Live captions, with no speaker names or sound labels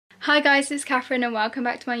Hi guys, it's Catherine and welcome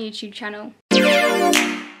back to my YouTube channel.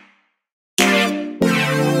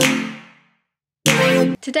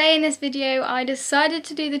 Today in this video I decided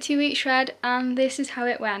to do the 2-week shred and this is how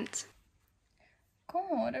it went.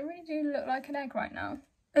 God, I really do look like an egg right now.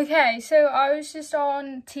 Okay, so I was just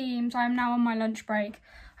on Teams. I'm now on my lunch break.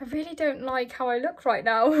 I really don't like how I look right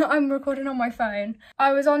now. I'm recording on my phone.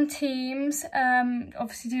 I was on Teams,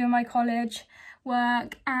 obviously doing my college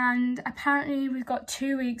work, and apparently we've got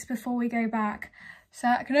 2 weeks before we go back. So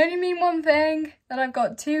that can only mean one thing, that I've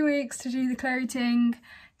got 2 weeks to do the Chloe Ting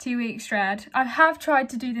 2-week shred. I have tried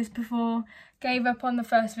to do this before, gave up on the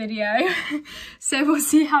first video. So we'll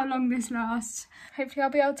see how long this lasts. Hopefully I'll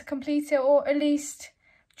be able to complete it, or at least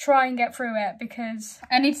try and get through it, because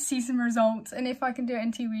I need to see some results, and if I can do it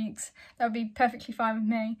in 2 weeks that would be perfectly fine with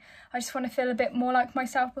me. I just want to feel a bit more like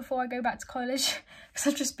myself before I go back to college, because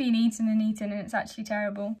I've just been eating and eating and it's actually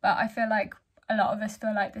terrible. But I feel like a lot of us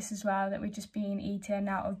feel like this as well, that we've just been eating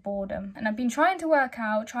out of boredom. And I've been trying to work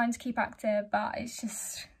out, trying to keep active, but it's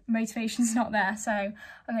just motivation's not there. So I'm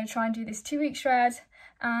going to try and do this 2-week shred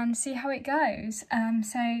and see how it goes.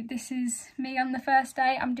 So this is me on the first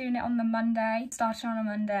day. I'm doing it on the Monday, starting on a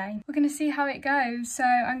Monday. We're going to see how it goes. So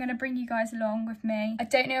I'm going to bring you guys along with me. I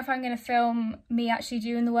don't know if I'm going to film me actually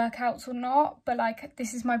doing the workouts or not, but like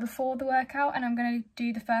this is my before the workout and I'm going to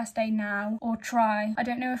do the first day now, or try. I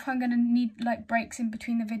don't know if I'm going to need like breaks in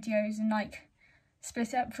between the videos and like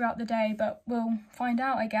split it up throughout the day, but we'll find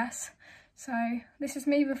out, I guess. So this is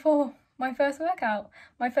me before my first workout,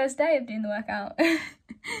 my first day of doing the workout.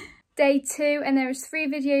 Day 2, and there's 3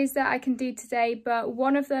 videos that I can do today, but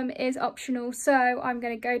one of them is optional. So I'm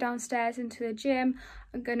going to go downstairs into the gym.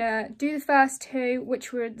 I'm going to do the first 2,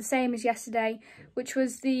 which were the same as yesterday, which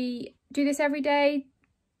was the do this every day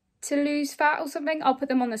to lose fat or something. I'll put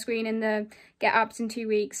them on the screen in the get abs in 2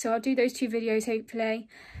 weeks. So I'll do those 2 videos hopefully,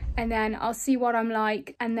 and then I'll see what I'm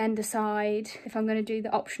like and then decide if I'm going to do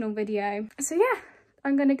the optional video. So yeah,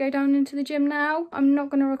 I'm going to go down into the gym now. I'm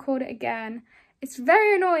not going to record it again. It's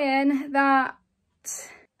very annoying that,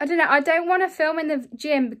 I don't know, I don't want to film in the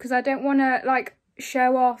gym because I don't want to like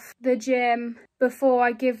show off the gym before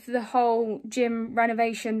I give the whole gym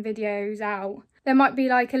renovation videos out. There might be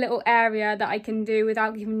like a little area that I can do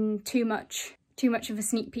without giving too much of a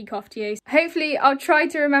sneak peek off to you. Hopefully I'll try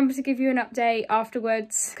to remember to give you an update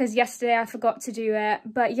afterwards, because yesterday I forgot to do it,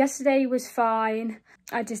 but yesterday was fine.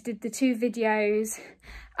 I just did the 2 videos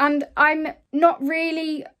and I'm not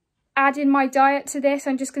really adding my diet to this.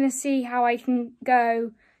 I'm just going to see how I can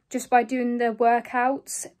go just by doing the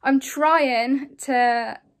workouts. I'm trying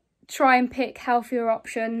and pick healthier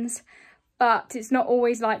options, but it's not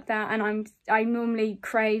always like that, and I normally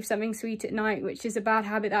crave something sweet at night, which is a bad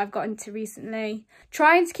habit that I've got into recently.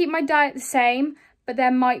 Trying to keep my diet the same, but there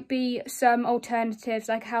might be some alternatives,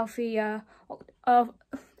 like a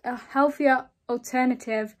healthier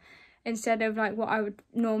alternative instead of like what I would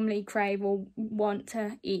normally crave or want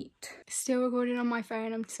to eat. Still recording on my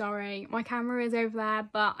phone, I'm sorry. My camera is over there,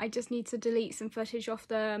 but I just need to delete some footage off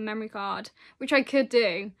the memory card, which I could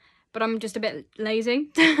do, but I'm just a bit lazy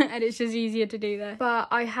and it's just easier to do this. But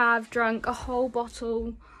I have drunk a whole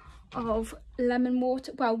bottle of lemon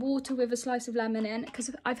water, well, water with a slice of lemon in, because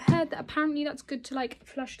I've heard that apparently that's good to like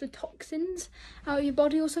flush the toxins out of your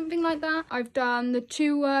body or something like that. I've done the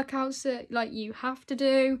 2 workouts that like you have to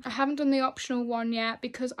do. I haven't done the optional one yet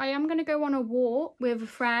because I am going to go on a walk with a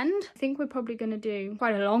friend. I think we're probably going to do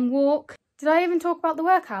quite a long walk. Did I even talk about the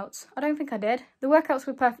workouts? I don't think I did. The workouts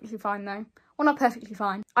were perfectly fine though. Well, not perfectly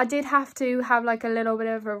fine. I did have to have like a little bit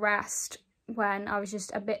of a rest when I was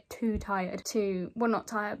just a bit too tired to, well, not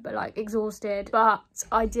tired, but like exhausted, but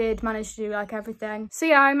I did manage to do like everything. So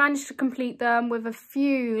yeah, I managed to complete them with a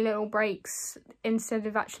few little breaks instead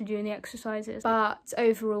of actually doing the exercises, but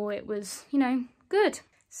overall it was, you know, good.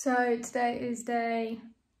 So today is day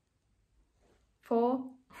 4.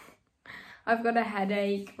 I've got a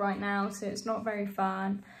headache right now, so it's not very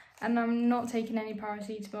fun, and I'm not taking any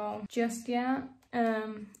paracetamol just yet.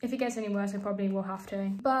 If it gets any worse, I probably will have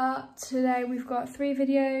to. But today we've got 3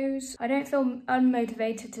 videos. I don't feel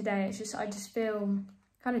unmotivated today. It's just, I just feel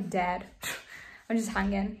kind of dead. I'm just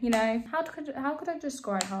hanging, you know? How could I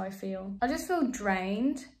describe how I feel? I just feel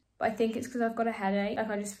drained, but I think it's because I've got a headache. Like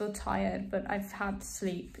I just feel tired, but I've had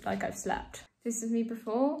sleep, like I've slept. This is me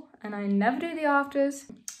before, and I never do the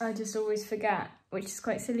afters. I just always forget, which is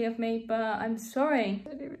quite silly of me, but I'm sorry.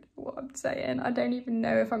 I don't even know what I'm saying. I don't even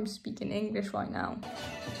know if I'm speaking English right now.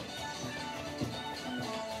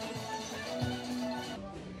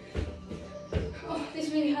 Oh,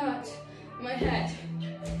 this really hurts. My head.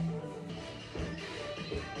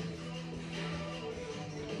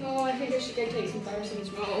 Oh, I think I should should go take some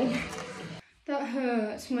paracetamol. That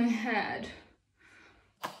hurts my head.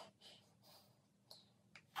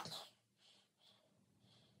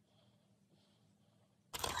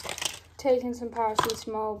 Taking some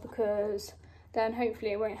paracetamol because then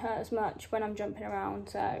hopefully it won't hurt as much when I'm jumping around,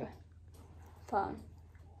 so fun.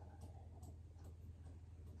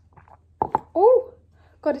 Oh,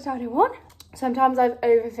 got it down in one. Sometimes I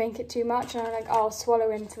overthink it too much and I'm like, I'll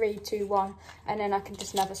swallow in 3, 2, 1, and then I can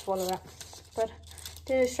just never swallow it. But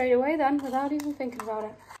did it straight away then without even thinking about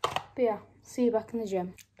it. But yeah, see you back in the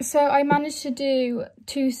gym. So I managed to do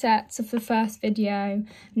 2 sets of the first video, and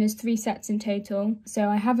there's 3 sets in total. So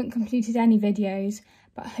I haven't completed any videos,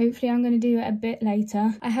 but hopefully I'm going to do it a bit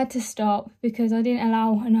later. I had to stop because I didn't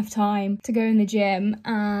allow enough time to go in the gym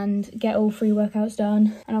and get all 3 workouts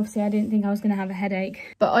done. And obviously I didn't think I was going to have a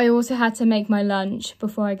headache. But I also had to make my lunch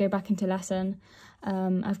before I go back into lesson.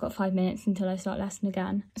 I've got 5 minutes until I start lesson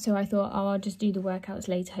again. So I thought, oh, I'll just do the workouts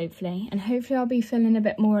later, hopefully. And hopefully I'll be feeling a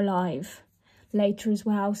bit more alive later as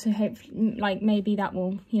well. So hopefully, like, maybe that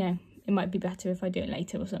will, you know, it might be better if I do it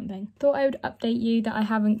later or something. Thought I would update you that I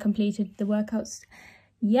haven't completed the workouts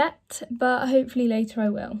yet, but hopefully later I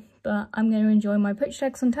will. But I'm going to enjoy my poached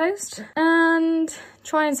eggs on toast and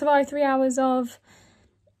try and survive 3 hours of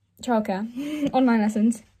childcare, online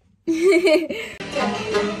lessons.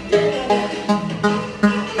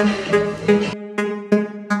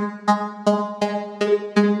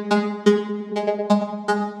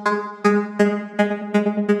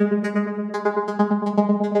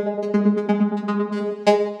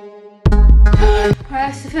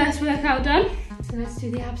 That's the first workout done. So let's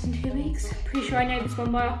do the abs in 2 weeks. Pretty sure I know this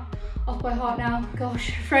one off by heart now.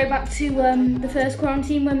 Gosh, throwback to the first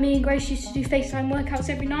quarantine when me and Grace used to do FaceTime workouts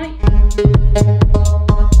every night.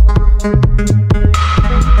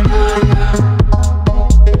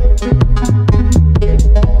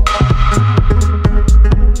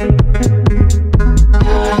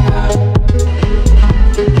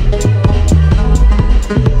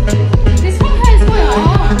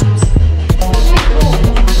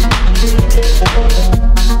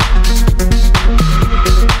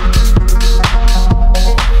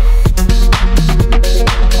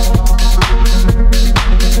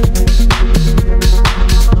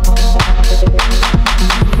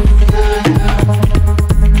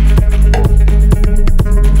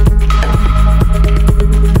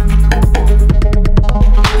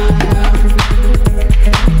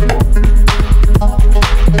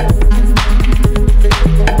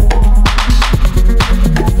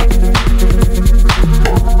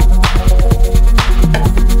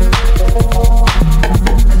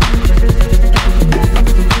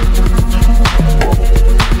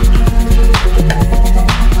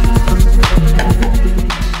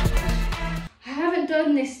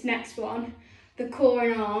 The core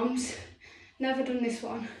and arms. Never done this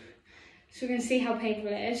one, so we're going to see how painful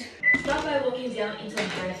it is. Start by walking down into a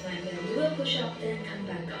high plank, then do a push-up, then come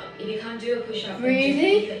back up. If you can't do a push-up,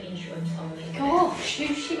 really? then just insurance only. Gosh,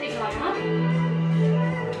 who she makes like that?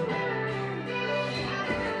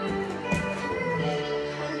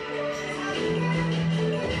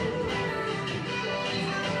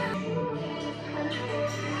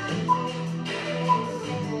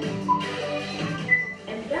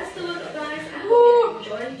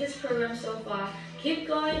 This program so far. Keep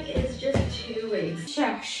going, it's just 2 weeks.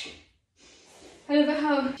 Shush. I love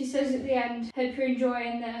how she says at the end, hope you're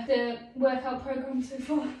enjoying the workout program so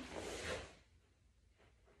far.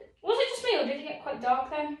 Was it just me or did it get quite dark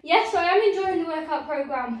then? Yes, I am enjoying the workout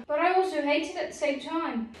program, but I also hate it at the same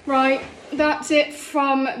time. Right, that's it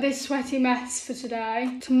from this sweaty mess for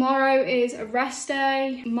today. Tomorrow is a rest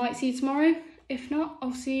day. Might see you tomorrow. If not,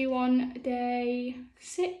 I'll see you on day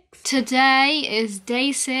 6. Today is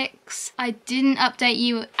day 6. I didn't update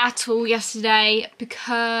you at all yesterday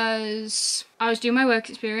because I was doing my work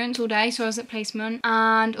experience all day, so I was at placement.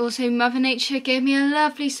 And also Mother Nature gave me a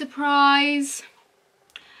lovely surprise.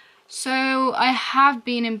 So I have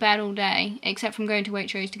been in bed all day, except from going to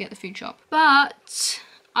Waitrose to get the food shop. But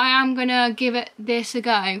I am gonna give it this a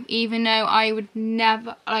go, even though I would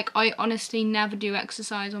never, like, I honestly never do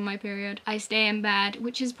exercise on my period. I stay in bed,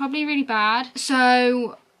 which is probably really bad.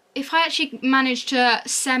 So if I actually manage to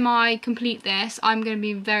semi-complete this, I'm gonna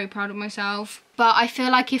be very proud of myself. But I feel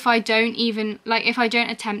like if I don't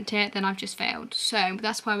attempt it, then I've just failed. So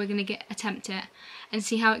that's why we're gonna attempt it and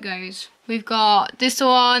see how it goes. We've got this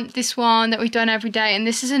one that we've done every day, and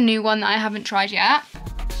this is a new one that I haven't tried yet.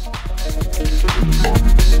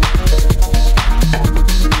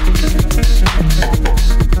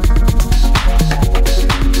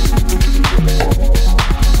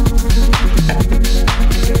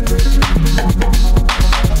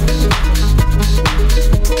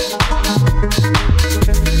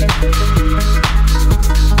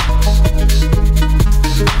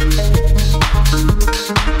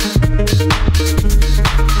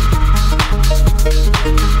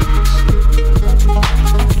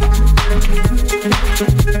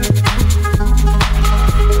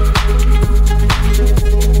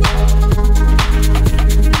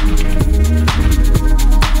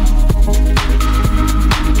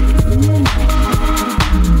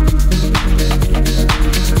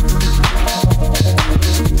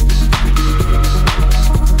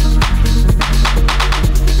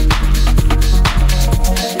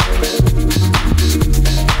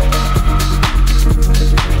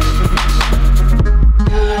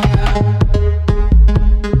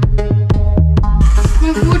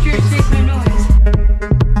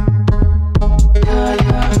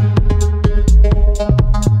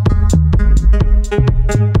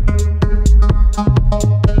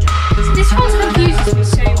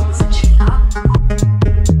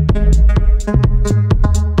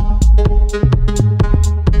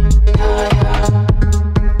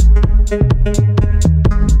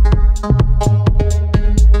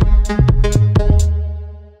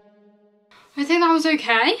 I think that was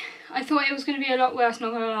okay. I thought it was going to be a lot worse,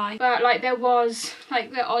 not going to lie. But like there was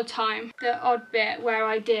like the odd bit where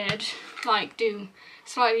I did like do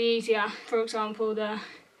slightly easier. For example, the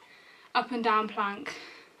up and down plank.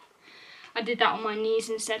 I did that on my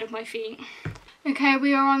knees instead of my feet. Okay,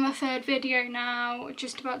 we are on the third video now,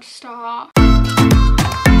 just about to start.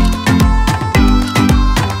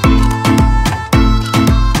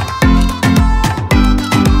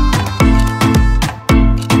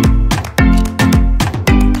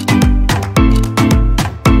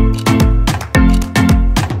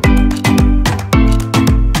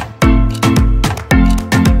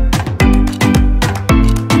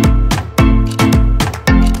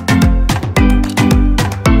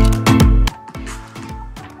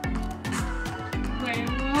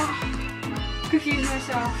 Confuse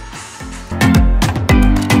myself.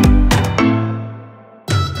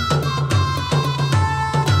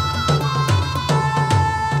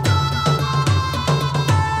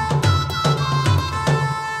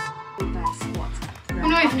 I'm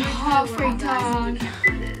not even halfway done.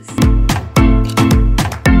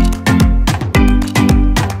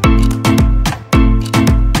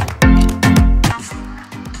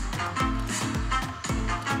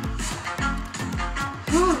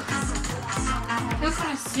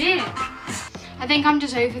 Sick. I think I'm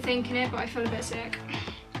just overthinking it, but I feel a bit sick.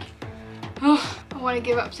 Oh, I want to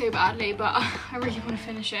give up so badly, but I really want to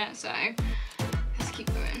finish it, so let's keep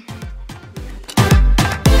going.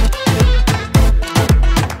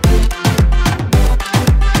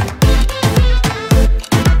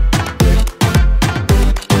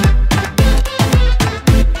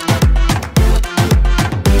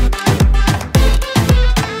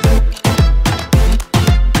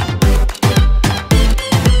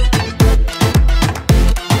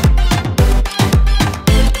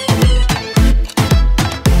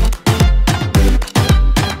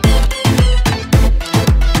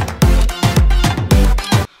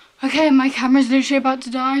 Okay, my camera's literally about to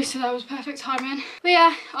die, so that was perfect timing. But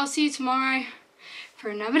yeah, I'll see you tomorrow for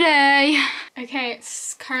another day. Okay,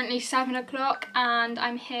 it's currently 7 o'clock and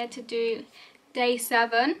I'm here to do day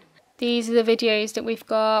 7. These are the videos that we've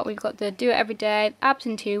got. We've got the do it every day, abs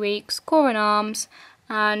in 2 weeks, core and arms,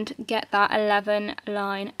 and get that 11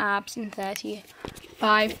 line abs in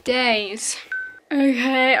 35 days.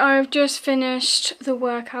 Okay, I've just finished the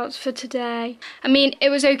workouts for today. I mean, it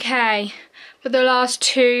was okay. But the last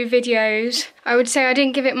 2 videos, I would say I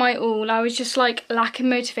didn't give it my all. I was just like lacking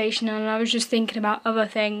motivation and I was just thinking about other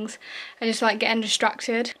things and just like getting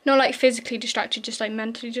distracted. Not like physically distracted, just like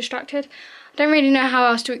mentally distracted. I don't really know how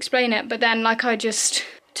else to explain it, but then like I just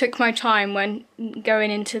took my time when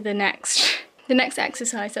going into the next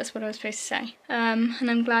exercise. That's what I was supposed to say. And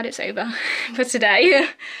I'm glad it's over for today.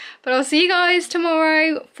 But I'll see you guys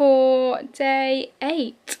tomorrow for day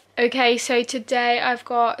 8. Okay, so today I've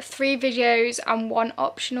got 3 videos and 1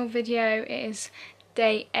 optional video. It is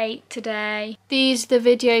day 8 today. These are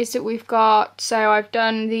the videos that we've got. So I've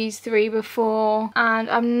done these 3 before and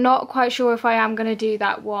I'm not quite sure if I am going to do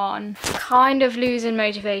that one. Kind of losing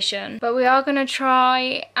motivation, but we are going to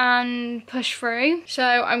try and push through. So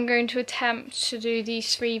I'm going to attempt to do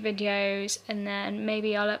these 3 videos and then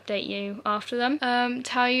maybe I'll update you after them.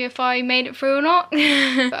 Tell you if I made it through or not.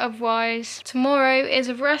 But otherwise, tomorrow is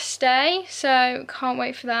a rest day, so can't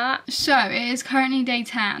wait for that. So it is currently day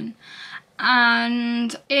 10.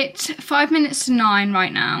 And it's 5 minutes to 9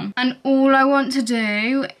 right now, and all I want to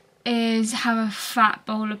do is have a fat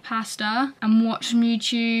bowl of pasta and watch some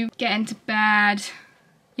YouTube, get into bed,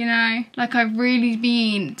 you know. Like I've really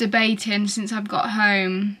been debating since I've got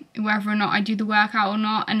home whether or not I do the workout or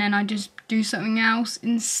not, and then I just do something else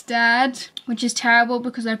instead, which is terrible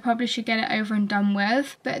because I probably should get it over and done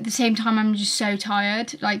with, but at the same time I'm just so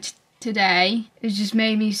tired. Like today it just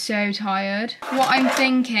made me so tired. What I'm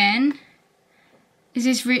thinking is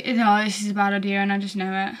this no, this is a bad idea and I just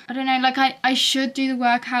know it. I don't know, like I should do the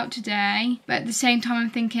workout today, but at the same time I'm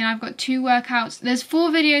thinking I've got 2 workouts. There's 4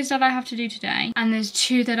 videos that I have to do today and there's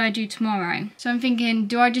 2 that I do tomorrow. So I'm thinking,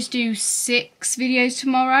 do I just do 6 videos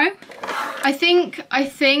tomorrow? I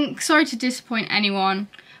think, sorry to disappoint anyone,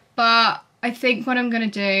 but I think what I'm gonna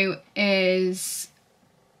do is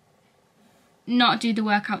not do the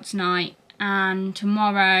workout tonight and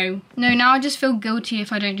tomorrow. No, now I just feel guilty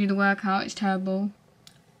if I don't do the workout. It's terrible.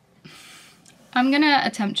 I'm gonna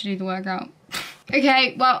attempt to do the workout.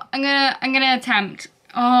 Okay, well, I'm gonna attempt.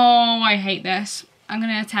 Oh, I hate this. I'm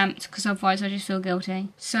gonna attempt because otherwise I just feel guilty.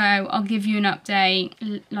 So I'll give you an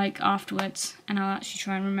update like afterwards and I'll actually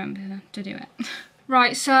try and remember to do it.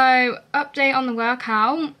 Right, so update on the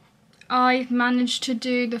workout. I've managed to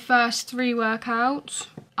do the first 3 workouts.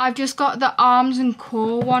 I've just got the arms and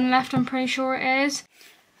core one left, I'm pretty sure it is.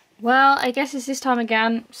 Well, I guess it's this time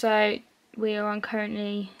again, so we are on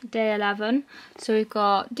currently day 11. So we've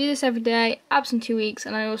got do this every day, abs in 2 weeks,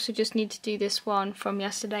 and I also just need to do this one from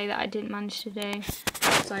yesterday that I didn't manage to do.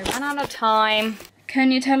 So I ran out of time.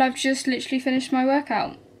 Can you tell I've just literally finished my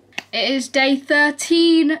workout? It is day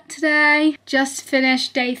 13 today. Just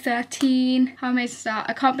finished day 13. How amazing is that?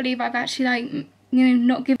 I can't believe I've actually, like, you know,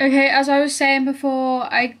 not given. Okay, as I was saying before,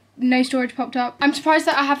 no storage popped up. I'm surprised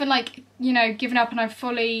that I haven't, like, you know, given up and I've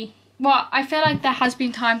fully. Well, I feel like there has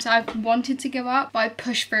been times that I've wanted to give up, but I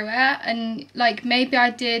pushed through it, and like maybe I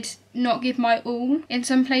did not give my all in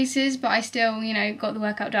some places, but I still, you know, got the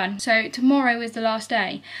workout done. So tomorrow is the last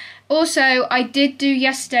day. Also, I did do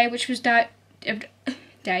yesterday, which was day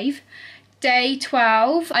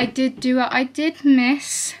 12. I did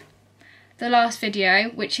miss the last video,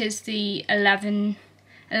 which is the 11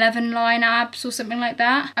 line abs or something like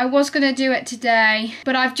that. I was gonna do it today,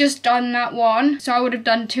 but I've just done that one, so I would have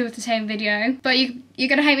done 2 of the same video. But you're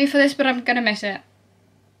gonna hate me for this, but I'm gonna miss it.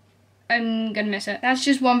 I'm gonna miss it. That's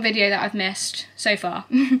just one video that I've missed so far.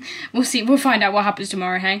 We'll see, we'll find out what happens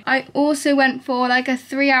tomorrow, hey? I also went for like a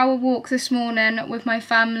 3-hour walk this morning with my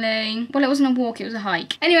family. Well, it wasn't a walk, it was a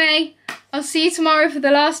hike. Anyway, I'll see you tomorrow for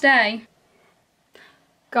the last day.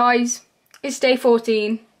 Guys, it's day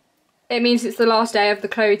 14. It means it's the last day of the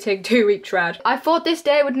Chloe Ting 2-week shred. I thought this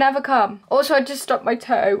day would never come. Also, I just stuck my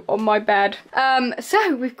toe on my bed.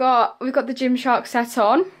 So we've got the Gymshark set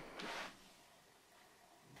on.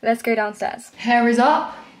 Let's go downstairs. Hair is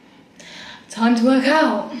up. Time to work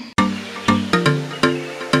out.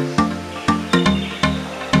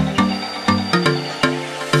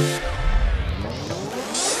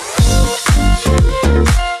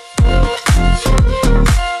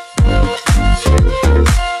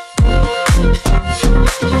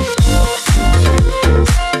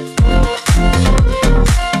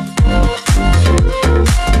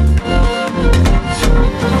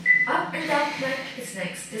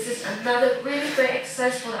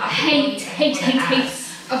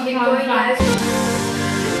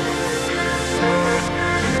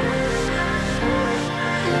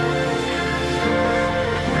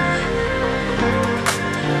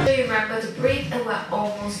 Remember to breathe, and we're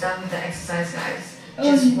almost done with the exercise, guys.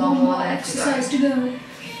 Just one more exercise to go.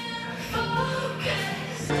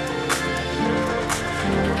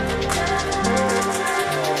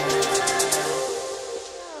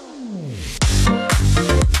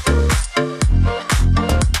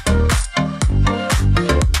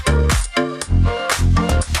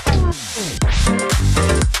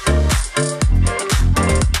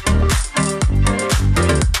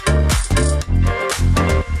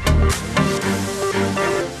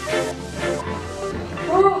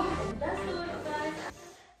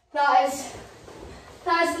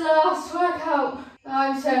 That is the last workout.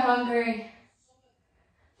 I'm so hungry.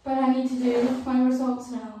 But I need to do my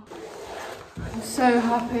results now. I'm so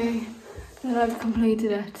happy that I've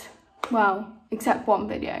completed it. Well, except one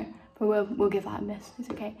video. But we'll give that a miss, it's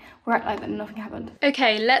okay. We'll act like that nothing happened.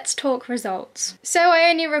 Okay, let's talk results. So I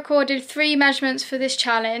only recorded 3 measurements for this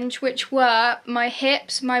challenge, which were my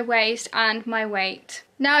hips, my waist, and my weight.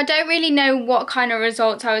 Now, I don't really know what kind of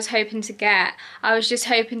results I was hoping to get. I was just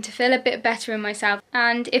hoping to feel a bit better in myself.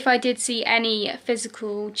 And if I did see any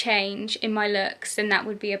physical change in my looks, then that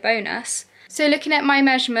would be a bonus. So looking at my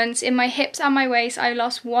measurements, in my hips and my waist, I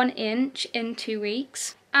lost 1 inch in 2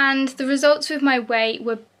 weeks. And the results with my weight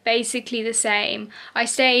were basically the same. I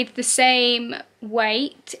stayed the same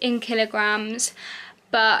weight in kilograms,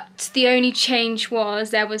 but the only change was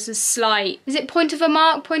there was a slight, is it point of a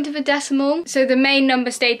mark, point of a decimal? So the main number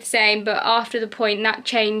stayed the same, but after the point that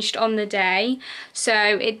changed on the day. So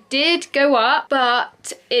it did go up,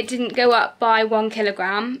 but it didn't go up by 1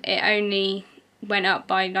 kilogram. It only went up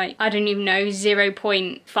by, like, I don't even know,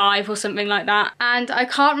 0.5 or something like that. And I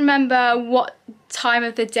can't remember what time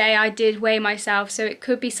of the day I did weigh myself, so it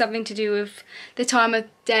could be something to do with the time of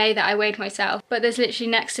day that I weighed myself, but there's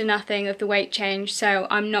literally next to nothing of the weight change, so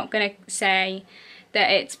I'm not gonna say that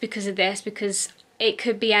it's because of this, because it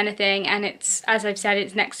could be anything, and it's, as I've said,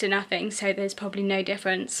 it's next to nothing, so there's probably no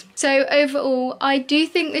difference. So overall, I do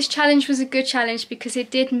think this challenge was a good challenge because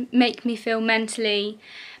it did make me feel mentally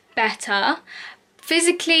better.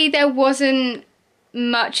 Physically, there wasn't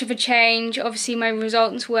much of a change. Obviously my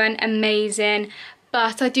results weren't amazing,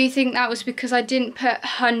 but I do think that was because I didn't put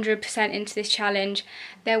 100% into this challenge.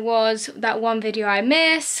 There was that one video I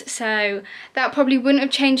missed, so that probably wouldn't have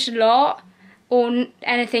changed a lot or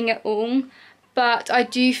anything at all, but I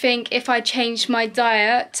do think if I changed my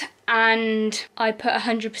diet and I put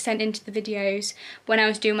 100% into the videos when I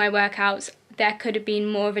was doing my workouts, there could have been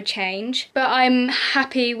more of a change. But I'm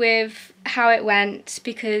happy with how it went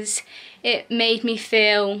because it made me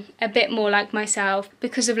feel a bit more like myself.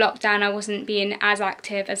 Because of lockdown, I wasn't being as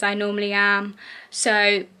active as I normally am.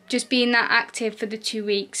 So just being that active for the 2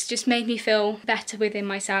 weeks just made me feel better within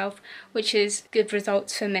myself, which is good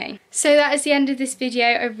results for me. So that is the end of this video.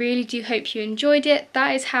 I really do hope you enjoyed it.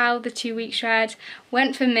 That is how the 2-week shred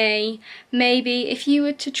went for me. Maybe if you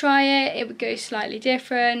were to try it, it would go slightly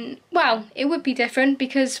different. Well, it would be different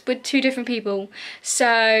because we're 2 different people.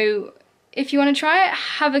 So if you want to try it,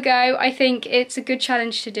 have a go. I think it's a good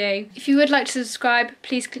challenge to do. If you would like to subscribe,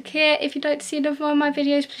 please click here. If you'd like to see another one of my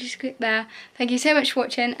videos, please click there. Thank you so much for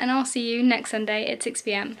watching, and I'll see you next Sunday at 6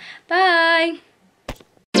 PM. Bye!